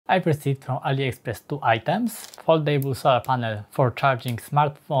I've received from Aliexpress 2 items: foldable solar panel for charging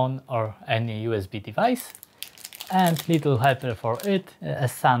smartphone or any USB device, and little helper for it, a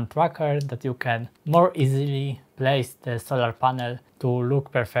sun tracker that you can more easily place the solar panel to look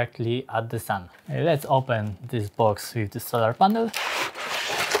perfectly at the sun. Let's open this box with the solar panel.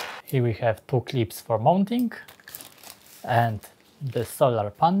 Here we have two clips for mounting and the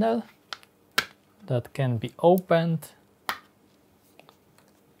solar panel that can be opened,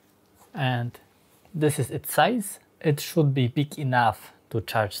 and this is its size. It should be big enough to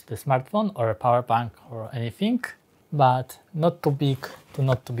charge the smartphone or a power bank or anything, but not too big to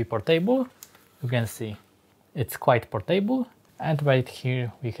not to be portable. You can see it's quite portable, and right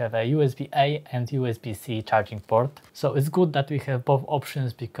here we have a USB-A and USB-C charging port. So it's good that we have both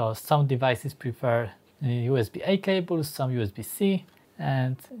options, because some devices prefer USB-A cables, some USB-C,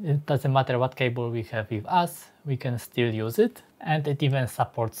 and it doesn't matter what cable we have with us, we can still use it. And it even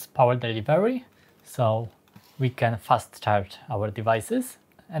supports power delivery, so we can fast charge our devices.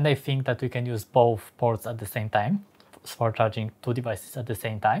 And I think that we can use both ports at the same time for charging two devices at the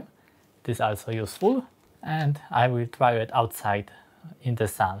same time. This is also useful, and I will try it outside in the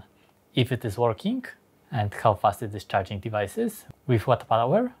sun if it is working and how fast it is charging devices with what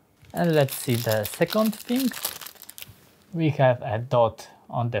power. And let's see the second thing. We have a dot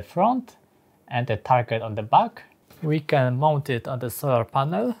on the front and a target on the back. We can mount it on the solar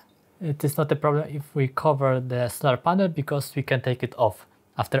panel. It is not a problem if we cover the solar panel, because we can take it off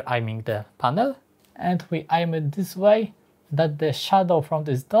after aiming the panel. And we aim it this way that the shadow from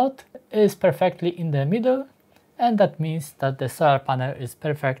this dot is perfectly in the middle, and that means that the solar panel is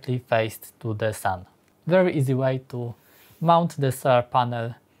perfectly faced to the sun. Very easy way to mount the solar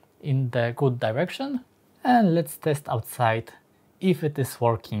panel in the good direction. And let's test outside if it is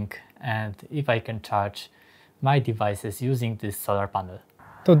working and if I can charge my devices using this solar panel.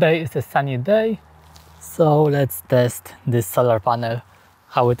 Today is a sunny day, so let's test this solar panel,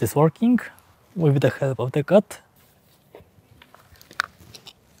 how it is working with the help of the cut.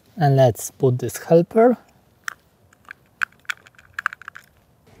 And let's put this helper.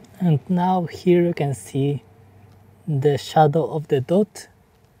 And now here you can see the shadow of the dot,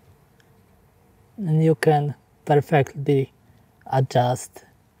 and you can perfectly adjust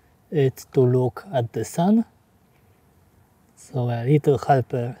it to look at the sun. So a little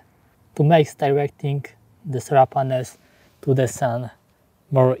helper to make directing the solar panels to the sun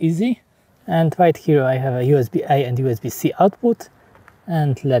more easy. And right here I have a USB-A and USB-C output,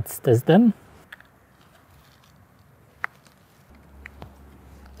 and let's test them.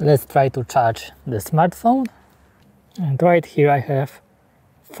 Let's try to charge the smartphone, and right here I have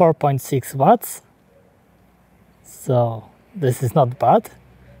 4.6 watts. So this is not bad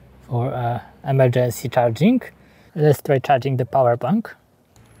for emergency charging. Let's try charging the power bank.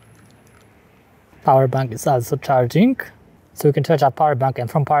 Power bank is also charging, so you can charge a power bank and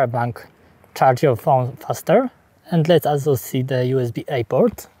from power bank charge your phone faster. And let's also see the USB-A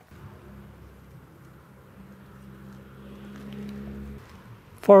port.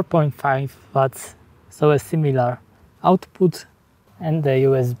 4.5 watts, so a similar output, and the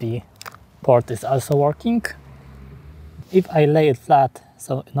USB port is also working. If I lay it flat,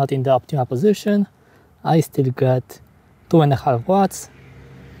 so not in the optimal position, I still get 2.5 watts,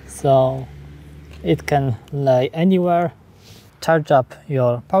 so it can lay anywhere, charge up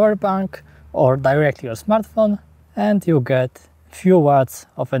your power bank or directly your smartphone, and you get few watts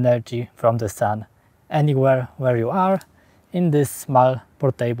of energy from the sun anywhere where you are in this small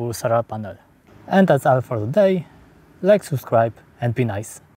portable solar panel. And that's all for today. Like, subscribe, and be nice.